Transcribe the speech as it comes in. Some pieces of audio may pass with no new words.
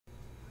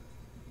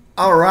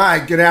All right,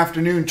 good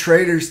afternoon,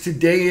 traders.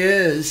 Today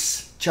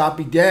is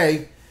choppy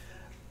day,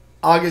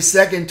 August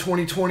 2nd,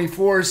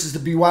 2024. This is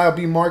the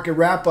BYOB Market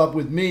Wrap Up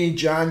with me,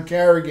 John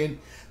Carrigan.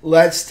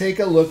 Let's take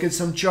a look at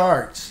some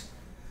charts.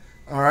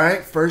 All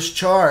right, first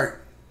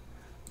chart.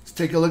 Let's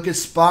take a look at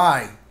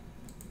SPY.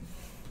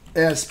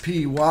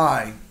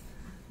 SPY.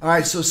 All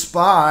right, so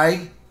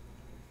SPY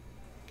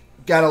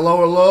got a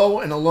lower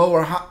low and a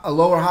lower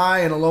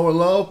high and a lower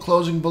low,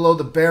 closing below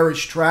the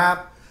bearish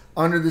trap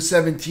under the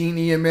 17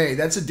 EMA.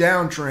 That's a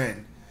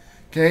downtrend.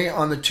 Okay,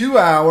 on the 2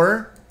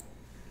 hour,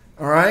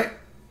 all right,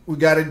 we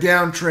got a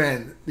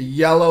downtrend. The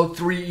yellow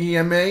 3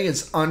 EMA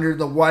is under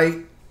the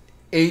white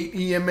 8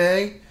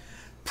 EMA.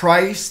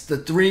 Price, the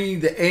 3,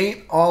 the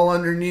 8, all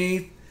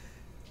underneath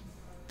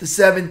the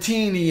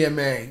 17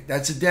 EMA.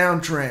 That's a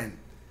downtrend.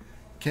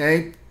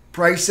 Okay,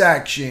 price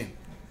action.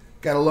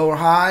 Got a lower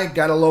high,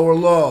 got a lower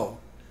low.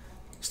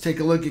 Let's take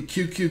a look at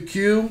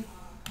QQQ.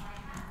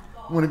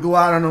 I'm going to go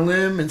out on a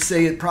limb and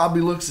say it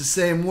probably looks the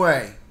same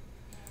way.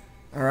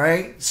 All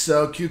right,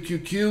 so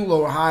QQQ,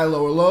 lower high,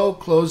 lower low,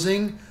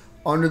 closing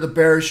under the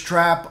bearish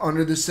trap,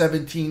 under the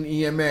 17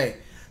 EMA.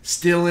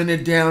 Still in a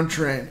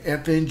downtrend.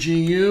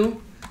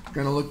 FNGU,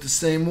 going to look the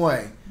same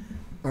way.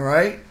 All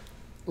right,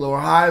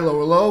 lower high,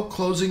 lower low,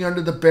 closing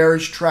under the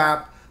bearish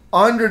trap,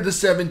 under the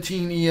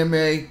 17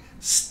 EMA,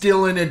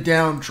 still in a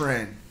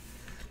downtrend.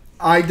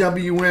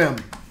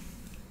 IWM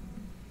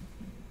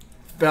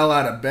fell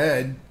out of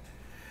bed.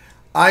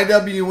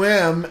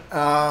 IWM,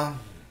 I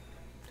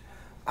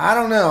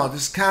don't know.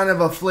 This is kind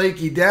of a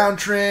flaky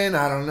downtrend.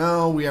 I don't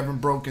know. We haven't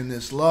broken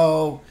this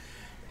low.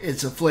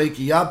 It's a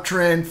flaky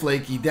uptrend,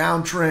 flaky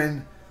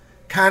downtrend,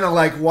 kind of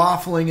like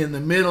waffling in the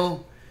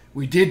middle.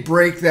 We did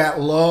break that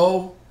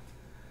low.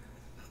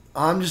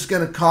 I'm just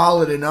going to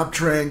call it an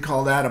uptrend,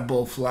 call that a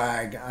bull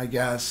flag, I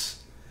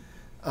guess.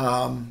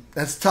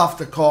 That's tough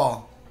to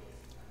call.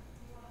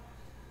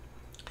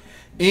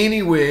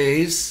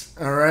 Anyways,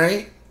 all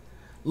right.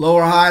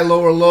 Lower high,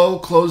 lower low,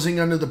 closing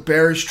under the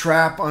bearish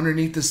trap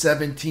underneath the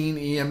 17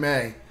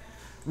 EMA.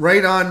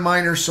 Right on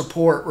minor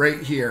support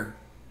right here.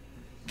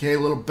 Okay, a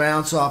little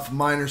bounce off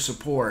minor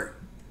support.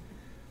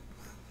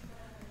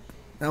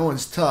 That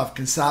one's tough.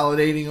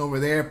 Consolidating over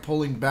there,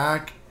 pulling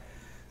back.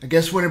 I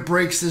guess when it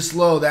breaks this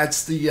low,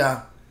 that's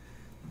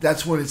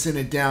when it's in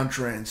a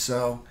downtrend.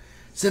 So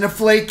it's in a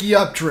flaky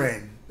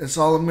uptrend. That's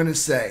all I'm going to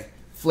say.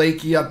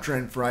 Flaky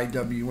uptrend for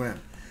IWM.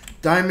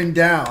 Diamond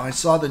Dow. I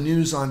saw the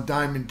news on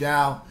Diamond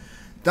Dow.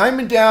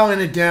 Diamond Dow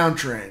in a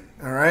downtrend,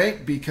 all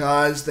right,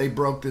 because they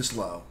broke this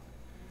low.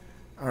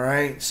 All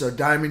right, so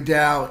Diamond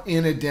Dow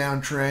in a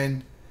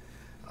downtrend.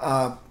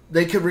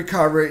 They could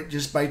recover it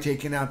just by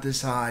taking out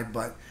this high,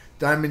 but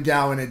Diamond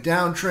Dow in a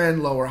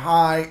downtrend, lower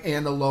high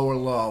and a lower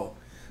low.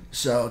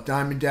 So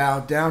Diamond Dow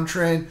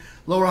downtrend,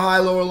 lower high,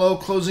 lower low,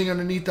 closing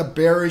underneath the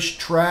bearish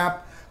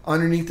trap,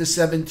 underneath the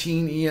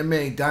 17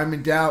 EMA.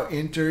 Diamond Dow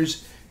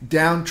enters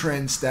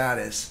downtrend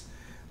status.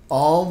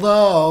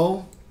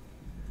 Although,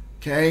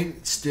 okay,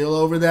 it's still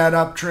over that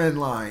uptrend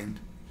line.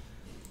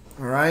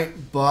 All right,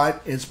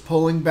 but it's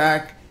pulling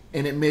back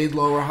and it made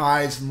lower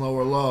highs and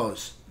lower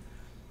lows.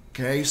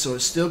 Okay, so it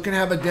still can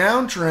have a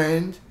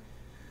downtrend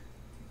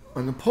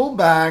on the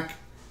pullback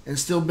and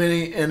still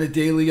be in a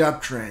daily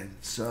uptrend.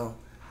 So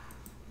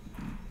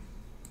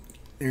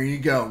there you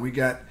go.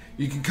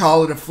 You can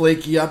call it a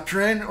flaky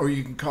uptrend or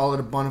you can call it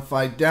a bona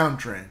fide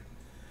downtrend.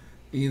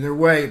 Either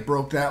way, it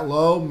broke that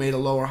low, made a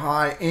lower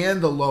high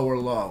and a lower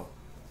low.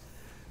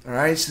 All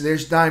right, so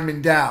there's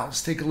Diamond Dow.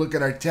 Let's take a look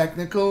at our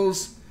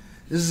technicals.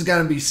 This is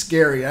going to be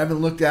scary. I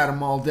haven't looked at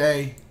them all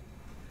day.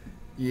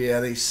 Yeah,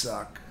 they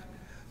suck.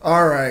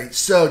 All right,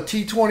 so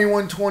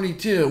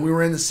T2122. We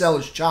were in the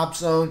seller's chop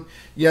zone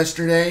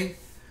yesterday.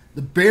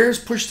 The bears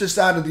pushed us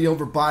out of the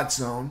overbought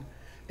zone,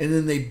 and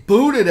then they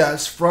booted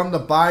us from the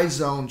buy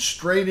zone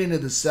straight into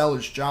the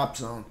seller's chop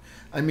zone.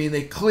 I mean,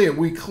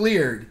 we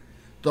cleared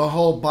the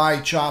whole buy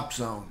chop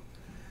zone.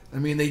 I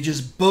mean, they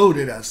just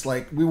booted us.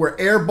 Like we were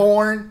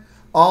airborne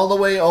all the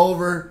way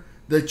over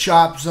the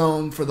chop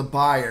zone for the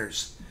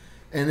buyers.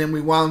 And then we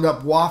wound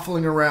up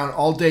waffling around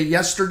all day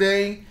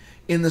yesterday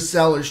in the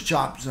seller's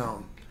chop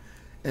zone.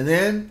 And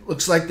then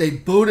looks like they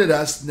booted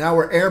us. Now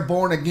we're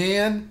airborne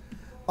again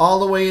all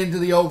the way into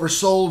the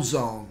oversold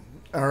zone.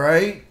 All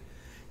right.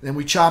 Then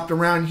we chopped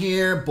around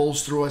here.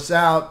 Bulls threw us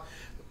out.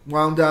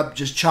 Wound up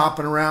just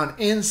chopping around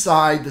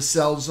inside the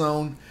sell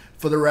zone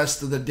for the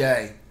rest of the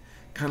day,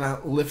 kind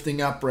of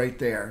lifting up right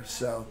there.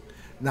 So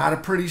not a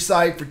pretty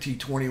sight for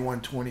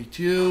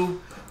T2122.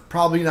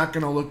 Probably not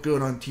going to look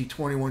good on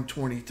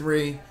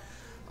T2123.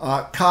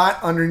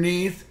 Caught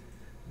underneath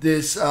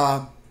this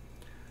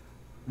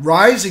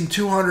rising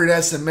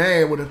 200 SMA.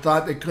 I would have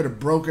thought they could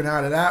have broken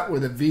out of that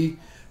with a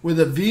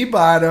V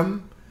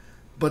bottom,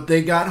 but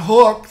they got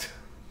hooked,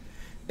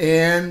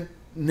 and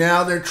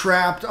now they're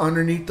trapped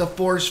underneath the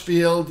force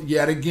field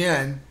yet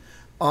again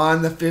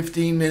on the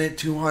 15-minute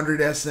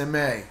 200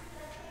 SMA.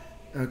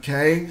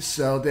 Okay,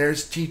 so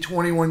there's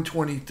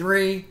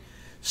T2123.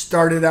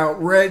 Started out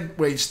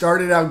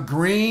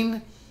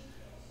green.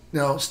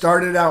 No,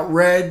 started out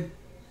red,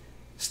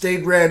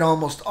 Stayed red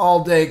almost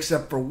all day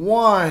except for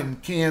one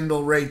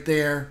candle right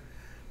there.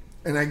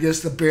 And I guess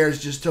the bears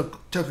just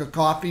took a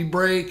coffee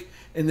break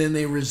and then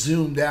they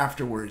resumed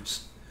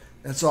afterwards.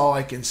 That's all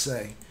I can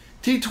say.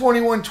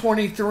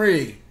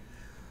 T2123.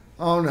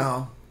 Oh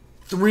no.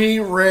 3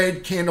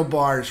 red candle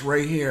bars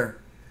right here.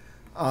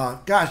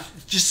 Gosh,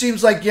 it just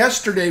seems like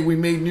yesterday we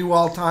made new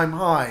all-time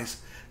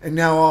highs. And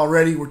now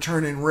already we're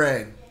turning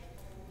red.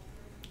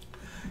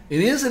 It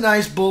is a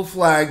nice bull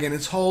flag and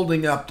it's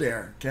holding up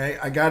there. Okay,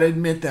 I got to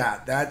admit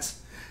that.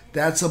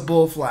 That's a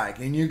bull flag.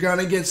 And you're going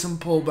to get some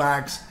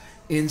pullbacks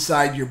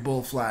inside your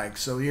bull flag.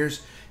 So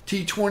here's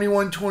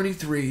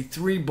T2123,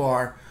 3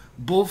 bar,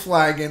 bull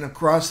flagging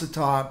across the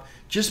top.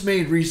 Just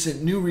made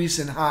new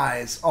recent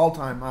highs,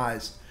 all-time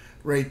highs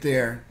right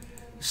there.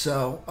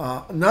 So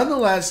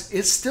nonetheless,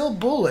 it's still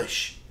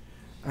bullish.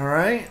 All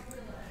right.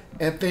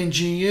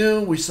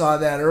 FNGU, we saw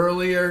that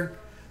earlier.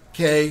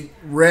 Okay,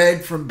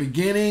 red from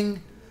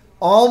beginning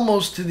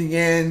almost to the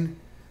end.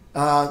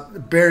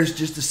 The bears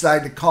just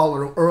decided to call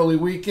it an early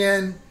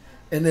weekend,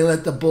 and they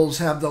let the bulls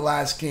have the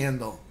last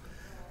candle.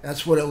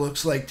 That's what it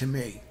looks like to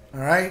me. All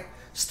right,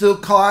 still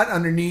caught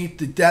underneath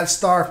the Death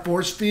Star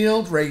force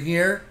field right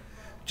here,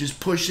 just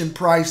pushing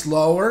price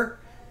lower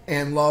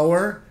and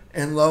lower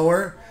and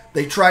lower.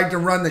 They tried to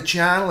run the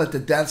channel at the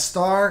Death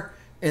Star,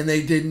 and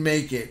they didn't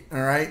make it.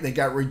 All right, they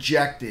got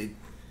rejected.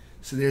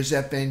 So there's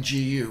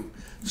FNGU.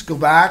 Let's go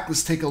back.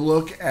 Let's take a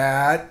look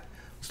at.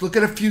 Let's look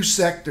at a few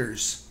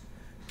sectors.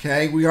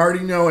 Okay, we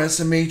already know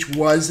SMH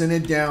was in a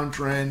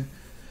downtrend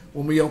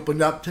when we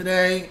opened up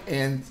today,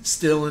 and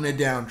still in a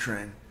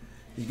downtrend.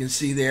 You can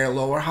see there,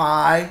 lower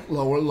high,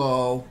 lower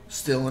low,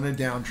 still in a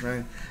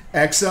downtrend.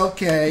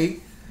 XLK,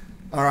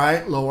 all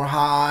right, lower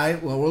high,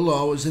 lower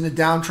low, is in a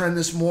downtrend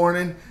this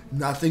morning.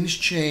 Nothing's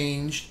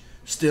changed,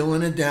 still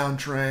in a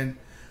downtrend.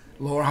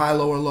 Lower high,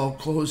 lower low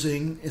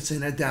closing, it's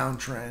in a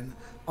downtrend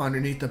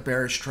underneath the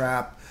bearish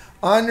trap,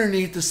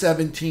 underneath the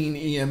 17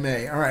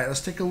 EMA. All right,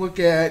 let's take a look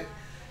at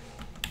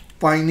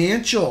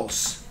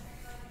financials.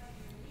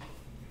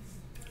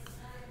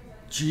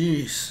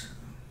 Jeez.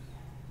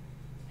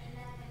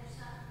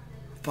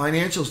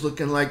 Financials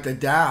looking like the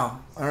Dow.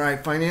 All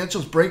right,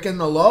 financials breaking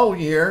the low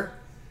here.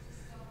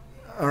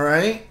 All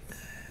right.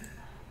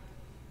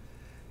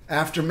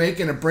 After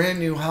making a brand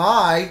new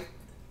high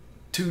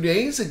 2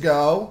 days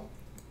ago.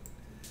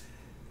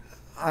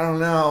 I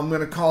don't know. I'm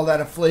going to call that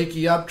a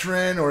flaky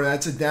uptrend, or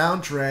that's a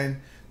downtrend.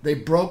 They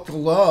broke the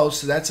low,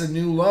 so that's a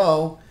new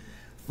low.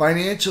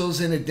 Financials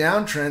in a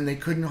downtrend. They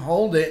couldn't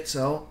hold it,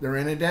 so they're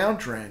in a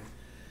downtrend.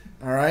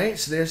 All right,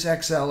 so there's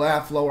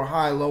XLF, lower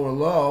high, lower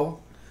low.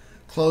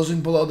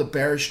 Closing below the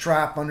bearish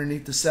trap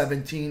underneath the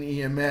 17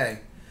 EMA.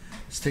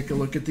 Let's take a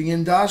look at the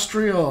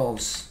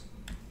industrials.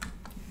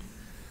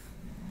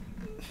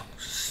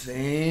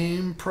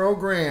 Same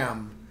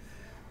program.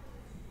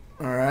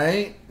 All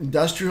right,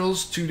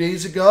 industrials 2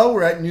 days ago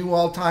were at new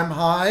all-time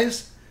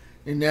highs,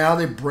 and now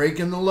they're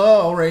breaking the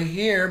low right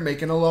here,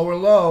 making a lower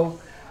low.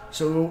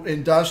 So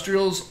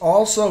industrials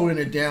also in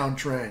a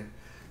downtrend.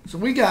 So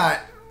we got,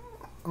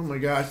 oh my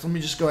gosh, let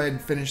me just go ahead and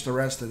finish the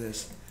rest of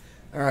this.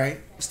 All right,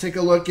 let's take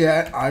a look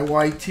at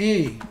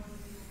IYT.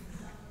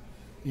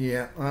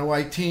 Yeah,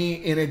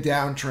 IYT in a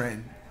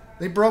downtrend.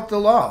 They broke the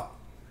low.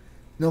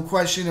 No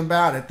question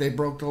about it, they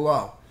broke the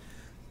low.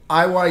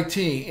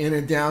 IYT in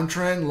a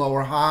downtrend,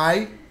 lower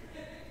high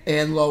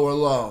and lower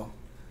low.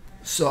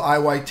 So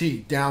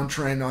IYT,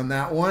 downtrend on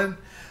that one.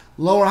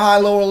 Lower high,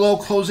 lower low,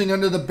 closing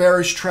under the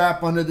bearish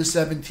trap under the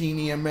 17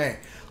 EMA.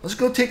 Let's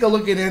go take a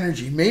look at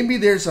energy. Maybe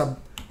there's a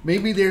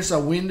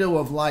window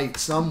of light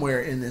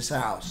somewhere in this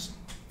house.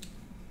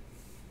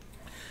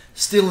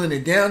 Still in a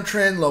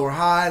downtrend, lower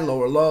high,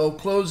 lower low,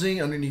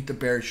 closing underneath the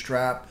bearish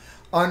trap,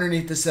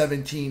 underneath the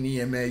 17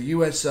 EMA.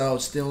 USO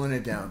still in a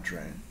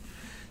downtrend.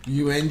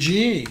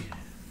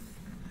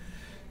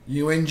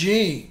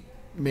 UNG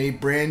made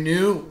brand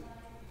new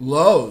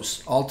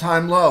lows,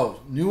 all-time low.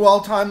 New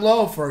all-time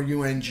low for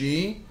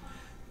UNG.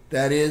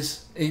 That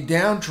is a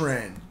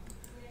downtrend.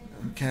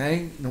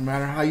 Okay, no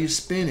matter how you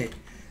spin it.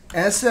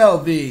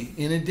 SLV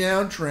in a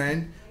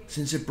downtrend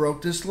since it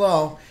broke this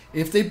low.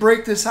 If they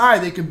break this high,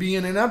 they could be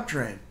in an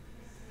uptrend.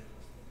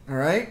 All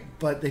right,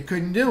 but they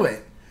couldn't do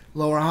it.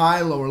 Lower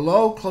high, lower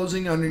low,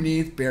 closing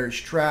underneath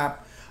bearish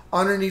trap,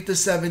 underneath the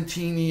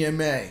 17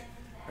 EMA.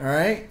 All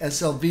right,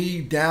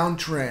 SLV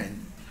downtrend.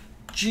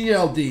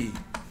 GLD's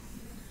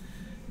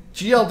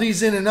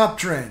in an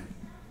uptrend.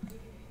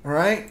 All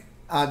right,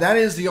 that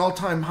is the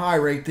all-time high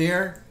right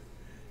there,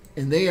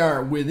 and they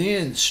are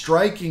within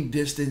striking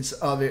distance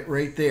of it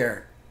right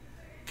there.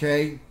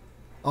 Okay,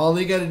 all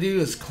they got to do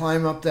is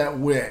climb up that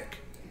wick.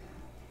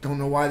 Don't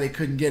know why they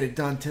couldn't get it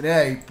done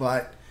today,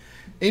 but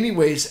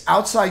anyways,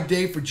 outside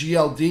day for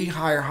GLD,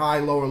 higher high,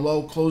 lower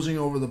low, closing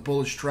over the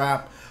bullish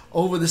trap,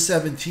 over the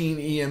 17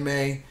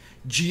 EMA.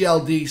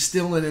 GLD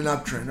still in an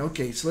uptrend.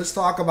 Okay, so let's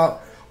talk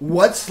about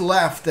what's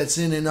left that's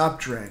in an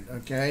uptrend.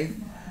 Okay,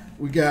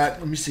 we got,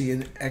 let me see,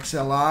 an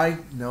XLI,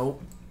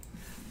 nope.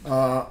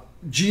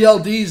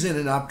 GLD's in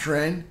an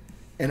uptrend,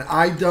 and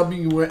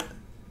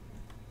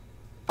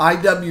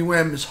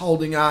IWM is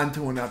holding on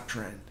to an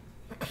uptrend.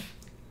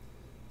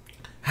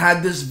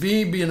 Had this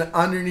V been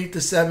underneath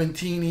the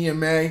 17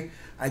 EMA,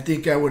 I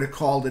think I would have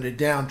called it a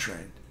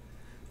downtrend.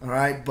 All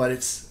right, but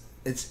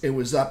it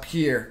was up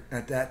here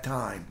at that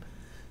time.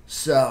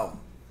 So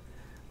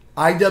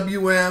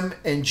IWM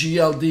and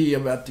GLD are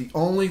about the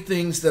only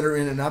things that are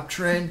in an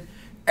uptrend.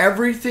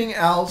 Everything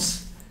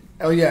else,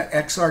 oh yeah,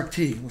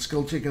 XRT. Let's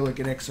go take a look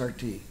at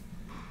XRT.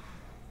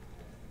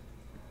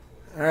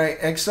 All right,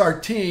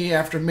 XRT,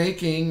 after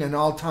making an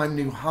all-time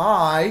new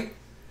high,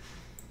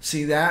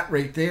 see that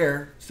right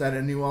there? Is that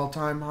a new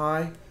all-time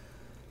high?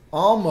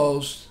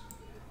 Almost.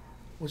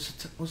 What's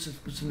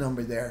the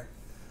number there?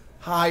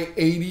 High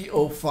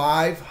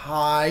 80.05,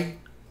 high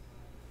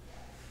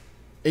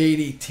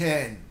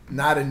 80.10.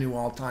 Not a new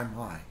all-time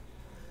high.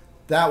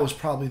 That was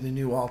probably the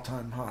new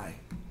all-time high.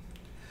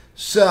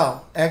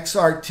 So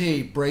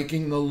XRT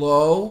breaking the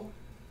low.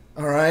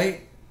 All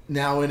right,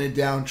 now in a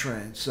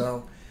downtrend.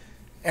 So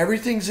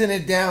everything's in a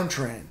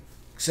downtrend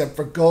except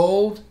for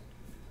gold.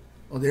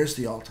 Oh, there's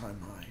the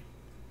all-time high.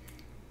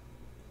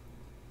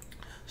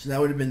 So that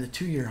would have been the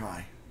 2-year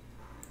high.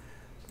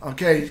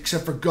 Okay,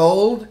 except for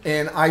gold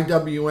and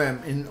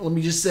IWM. And let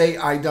me just say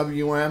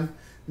IWM,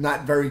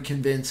 not very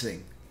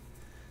convincing.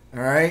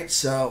 All right,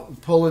 so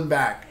pulling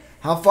back.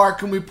 How far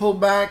can we pull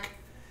back?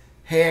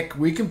 Heck,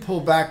 we can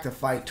pull back to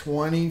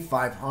 520,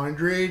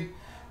 500,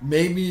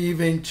 maybe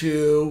even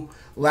to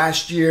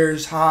last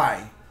year's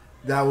high.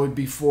 That would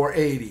be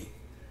 480.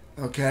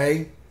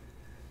 Okay?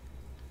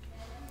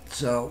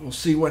 So we'll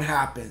see what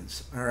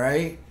happens. All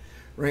right?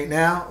 Right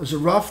now, it was a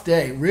rough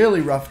day,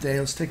 really rough day.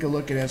 Let's take a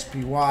look at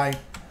SPY.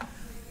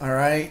 All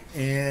right,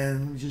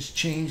 and just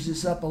change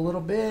this up a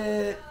little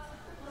bit.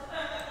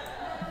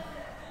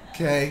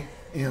 Okay,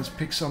 and let's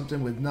pick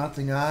something with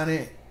nothing on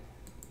it.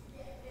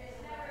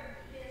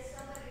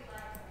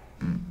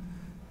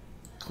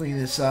 Clean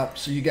this up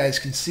so you guys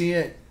can see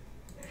it.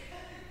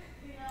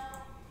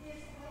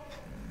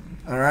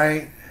 All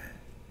right,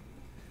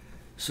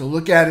 so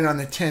look at it on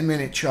the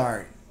 10-minute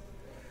chart.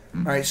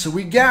 All right, so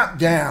we gapped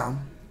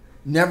down,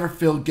 never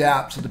filled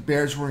gaps, so the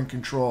bears were in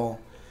control.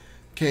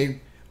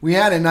 Okay. We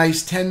had a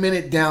nice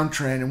 10-minute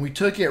downtrend, and we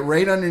took it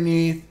right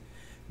underneath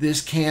this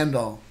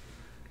candle.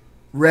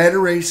 Red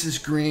erases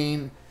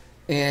green,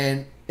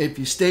 and if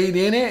you stayed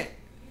in it,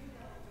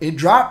 it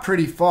dropped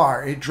pretty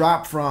far. It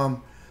dropped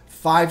from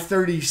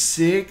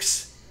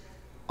 536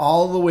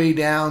 all the way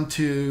down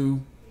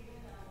to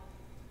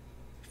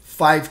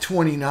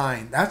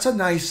 529. That's a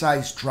nice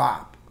size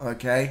drop,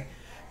 okay?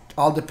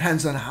 All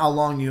depends on how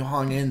long you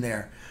hung in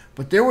there.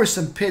 But there were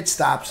some pit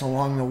stops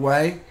along the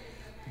way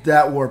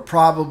that were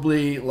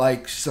probably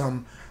like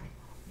some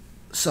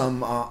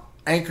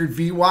anchored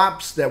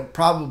VWAPs that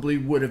probably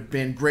would have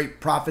been great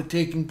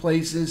profit-taking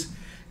places.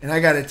 And I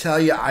got to tell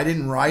you, I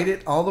didn't ride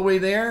it all the way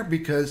there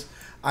because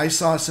I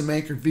saw some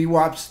anchored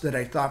VWAPs that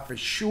I thought for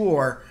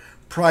sure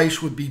price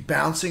would be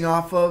bouncing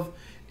off of,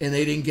 and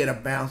they didn't get a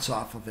bounce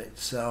off of it.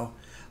 So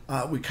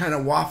we kind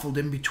of waffled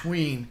in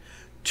between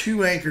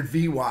two anchored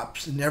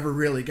VWAPs and never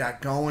really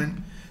got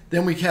going.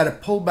 Then we had a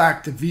pull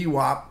back to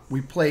VWAP.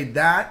 We played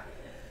that.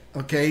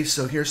 Okay,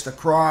 so here's the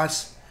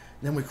cross.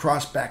 Then we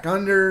crossed back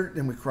under.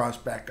 Then we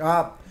crossed back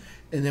up,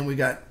 and then we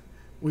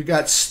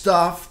got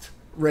stuffed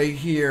right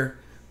here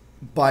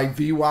by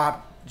VWAP.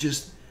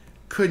 Just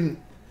couldn't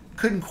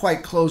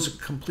quite close a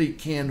complete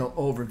candle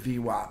over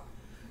VWAP.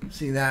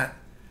 See that?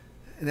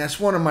 And that's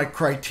one of my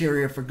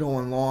criteria for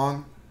going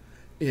long.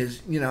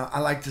 Is, you know,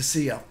 I like to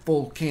see a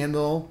full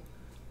candle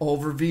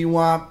over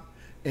VWAP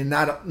and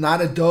not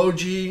a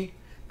doji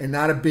and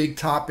not a big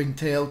topping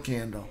tail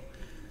candle.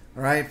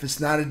 All right, if it's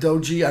not a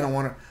doji, I don't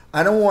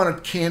want a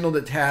candle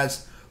that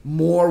has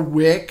more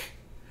wick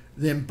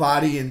than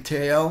body and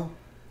tail.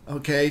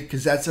 Okay,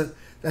 because that's a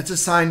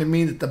sign to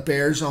me that the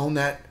bears own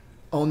that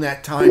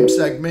time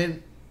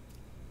segment.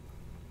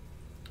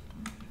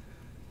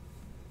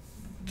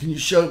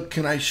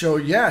 Can I show?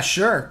 Yeah,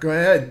 sure. Go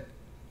ahead.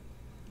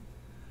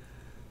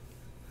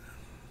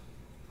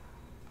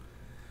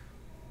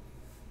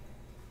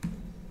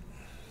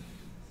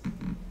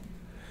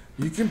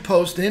 You can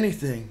post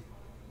anything.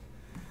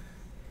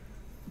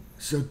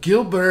 So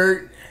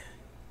Gilbert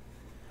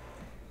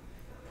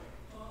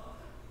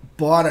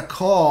bought a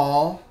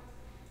call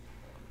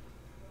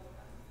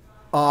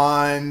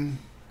on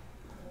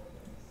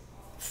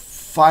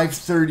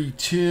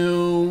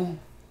 532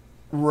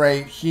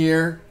 right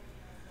here.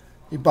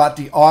 He bought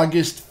the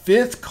August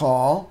 5th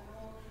call.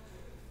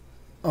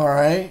 All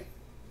right.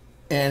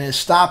 And his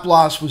stop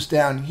loss was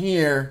down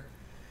here.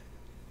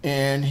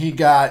 And he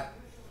got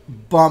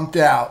bumped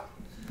out.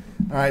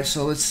 All right,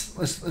 so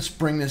let's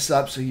bring this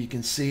up so you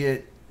can see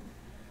it.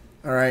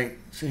 All right,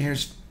 so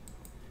here's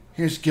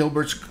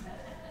Gilbert's.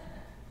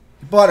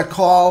 He bought a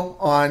call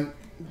on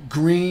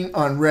green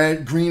on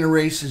red. Green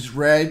erases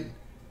red.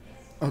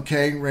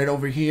 Okay, right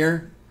over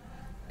here,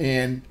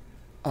 and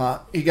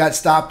he got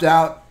stopped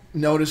out.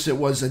 Notice it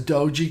was a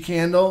doji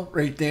candle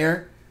right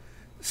there.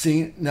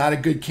 See, not a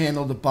good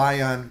candle to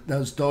buy on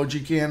those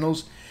doji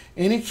candles.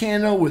 Any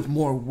candle with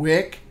more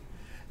wick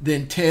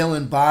than tail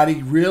and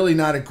body. Really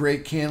not a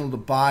great candle to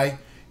buy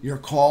your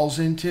calls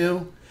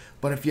into.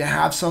 But if you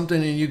have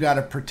something and you got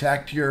to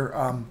protect your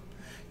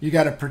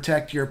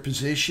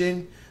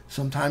position,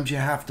 sometimes you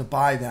have to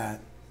buy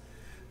that.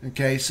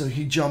 Okay, so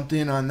he jumped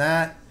in on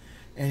that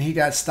and he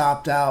got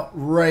stopped out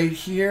right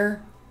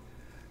here.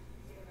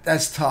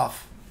 That's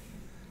tough.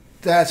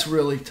 That's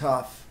really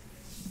tough.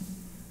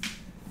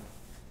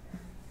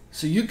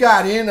 So you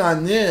got in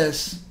on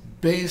this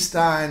based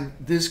on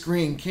this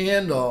green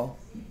candle.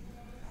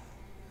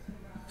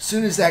 As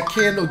soon as that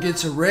candle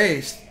gets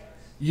erased,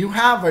 you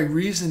have a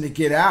reason to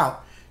get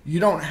out.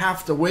 You don't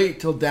have to wait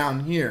till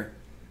down here.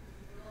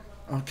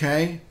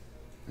 Okay?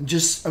 I'm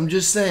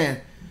just saying,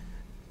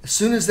 as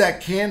soon as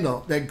that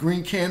candle, that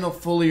green candle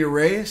fully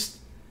erased,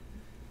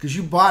 because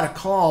you bought a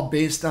call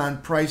based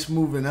on price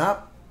moving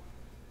up.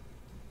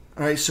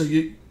 All right, so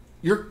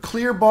your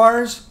clear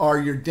bars are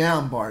your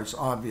down bars,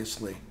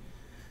 obviously.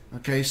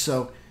 Okay,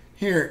 so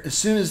here, as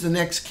soon as the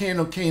next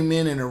candle came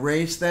in and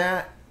erased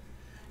that,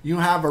 you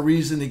have a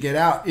reason to get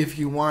out if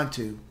you want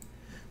to.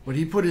 But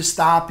he put his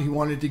stop. He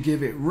wanted to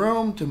give it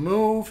room to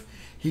move.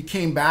 He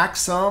came back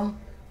some.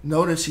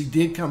 Notice he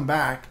did come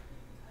back.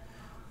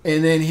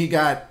 And then he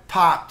got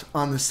popped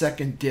on the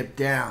second dip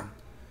down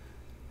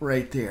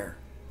right there.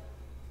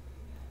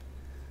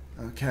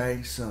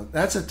 Okay, so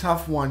that's a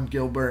tough one,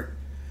 Gilbert.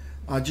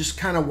 Just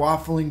kind of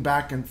waffling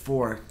back and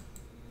forth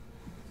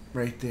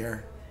right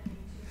there.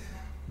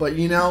 But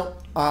you know,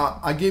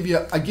 I give you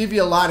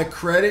a lot of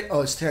credit.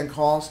 Oh, it's 10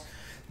 calls.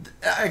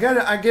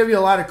 I give you a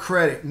lot of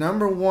credit.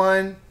 Number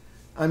one,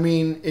 I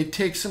mean, it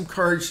takes some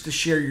courage to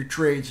share your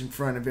trades in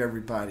front of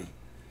everybody.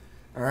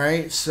 All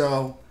right,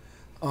 so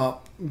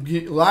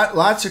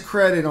lots of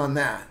credit on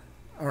that.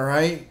 All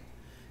right,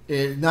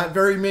 not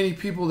very many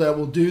people that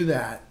will do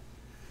that,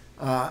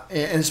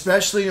 and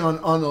especially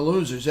on the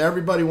losers.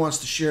 Everybody wants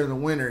to share the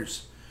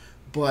winners,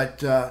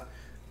 but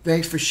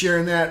thanks for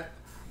sharing that.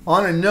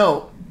 On a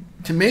note,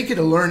 to make it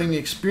a learning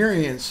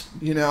experience,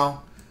 you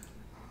know,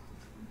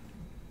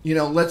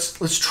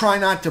 let's try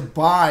not to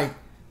buy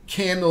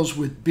candles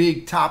with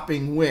big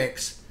topping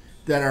wicks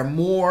that are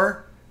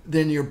more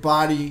than your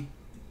body,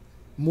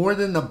 more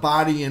than the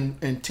body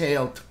and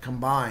tail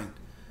combined.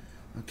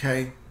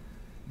 Okay,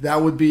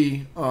 that would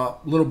be a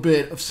little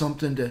bit of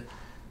something to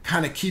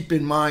kind of keep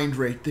in mind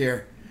right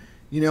there.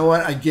 You know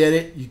what? I get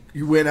it.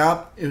 You went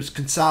up. It was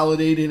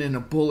consolidated in a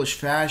bullish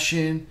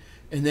fashion,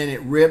 and then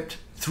it ripped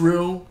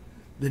through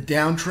the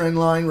downtrend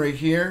line right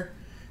here,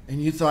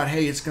 and you thought,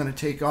 hey, it's going to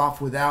take off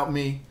without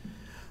me.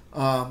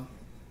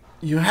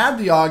 You had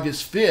the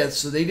August 5th,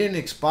 so they didn't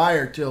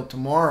expire till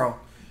tomorrow.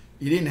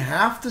 You didn't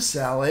have to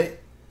sell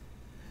it,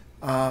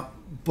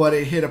 but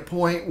it hit a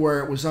point where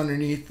it was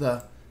underneath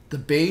the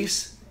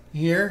base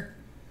here,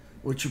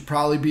 which would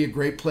probably be a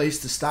great place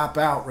to stop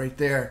out right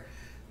there.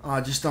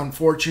 Just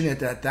unfortunate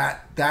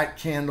that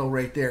candle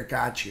right there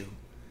got you.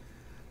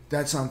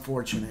 That's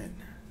unfortunate.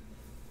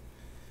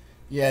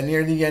 Yeah,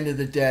 near the end of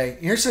the day.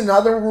 Here's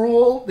another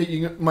rule that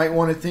you might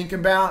want to think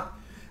about.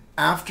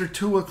 After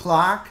 2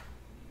 o'clock,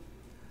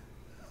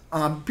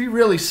 be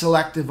really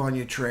selective on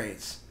your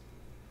trades.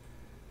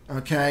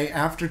 Okay,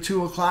 after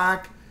 2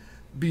 o'clock,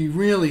 be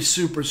really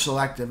super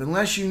selective.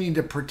 Unless you need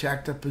to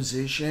protect a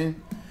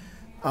position,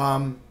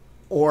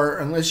 or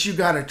unless you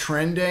got a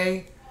trend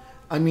day,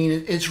 I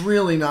mean, it's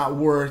really not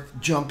worth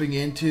jumping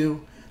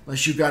into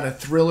unless you got a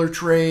thriller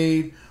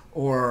trade,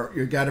 or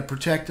you got to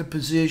protect a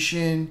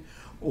position,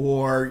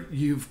 or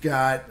you've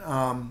got,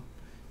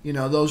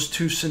 those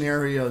two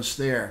scenarios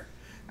there.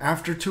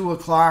 After 2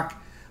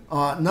 o'clock,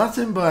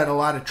 nothing but a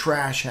lot of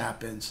trash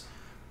happens,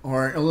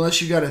 or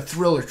unless you got a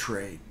thriller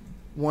trade,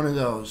 one of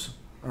those.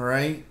 All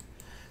right.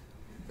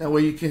 That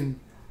way you can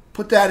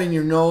put that in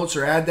your notes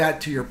or add that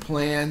to your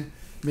plan.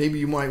 Maybe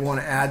you might want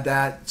to add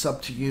that. It's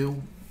up to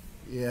you.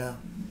 Yeah.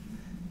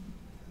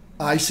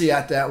 I see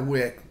at that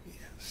wick.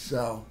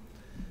 So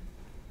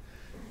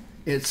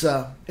it's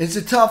a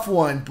tough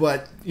one,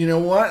 but you know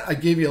what? I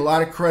give you a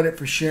lot of credit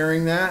for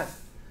sharing that.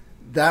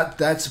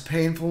 That's a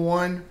painful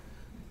one,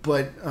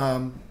 but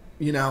time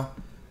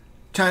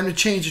to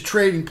change the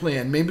trading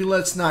plan. Maybe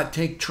let's not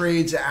take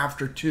trades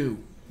after 2.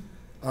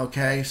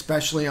 Okay,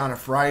 especially on a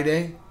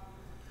Friday.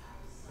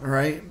 All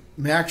right,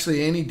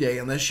 actually any day,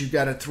 unless you've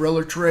got a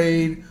thriller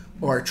trade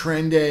or a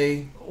trend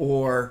day,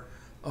 or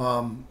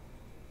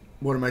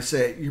what am I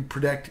saying? You're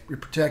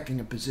protecting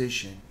a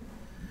position.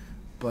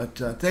 But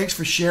thanks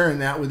for sharing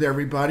that with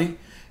everybody.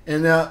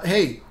 And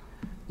hey,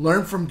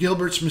 learn from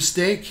Gilbert's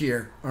mistake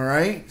here. All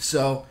right,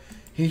 so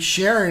he's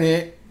sharing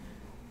it.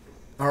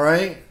 All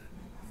right,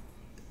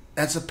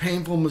 that's a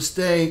painful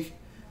mistake.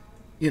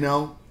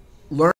 Learn.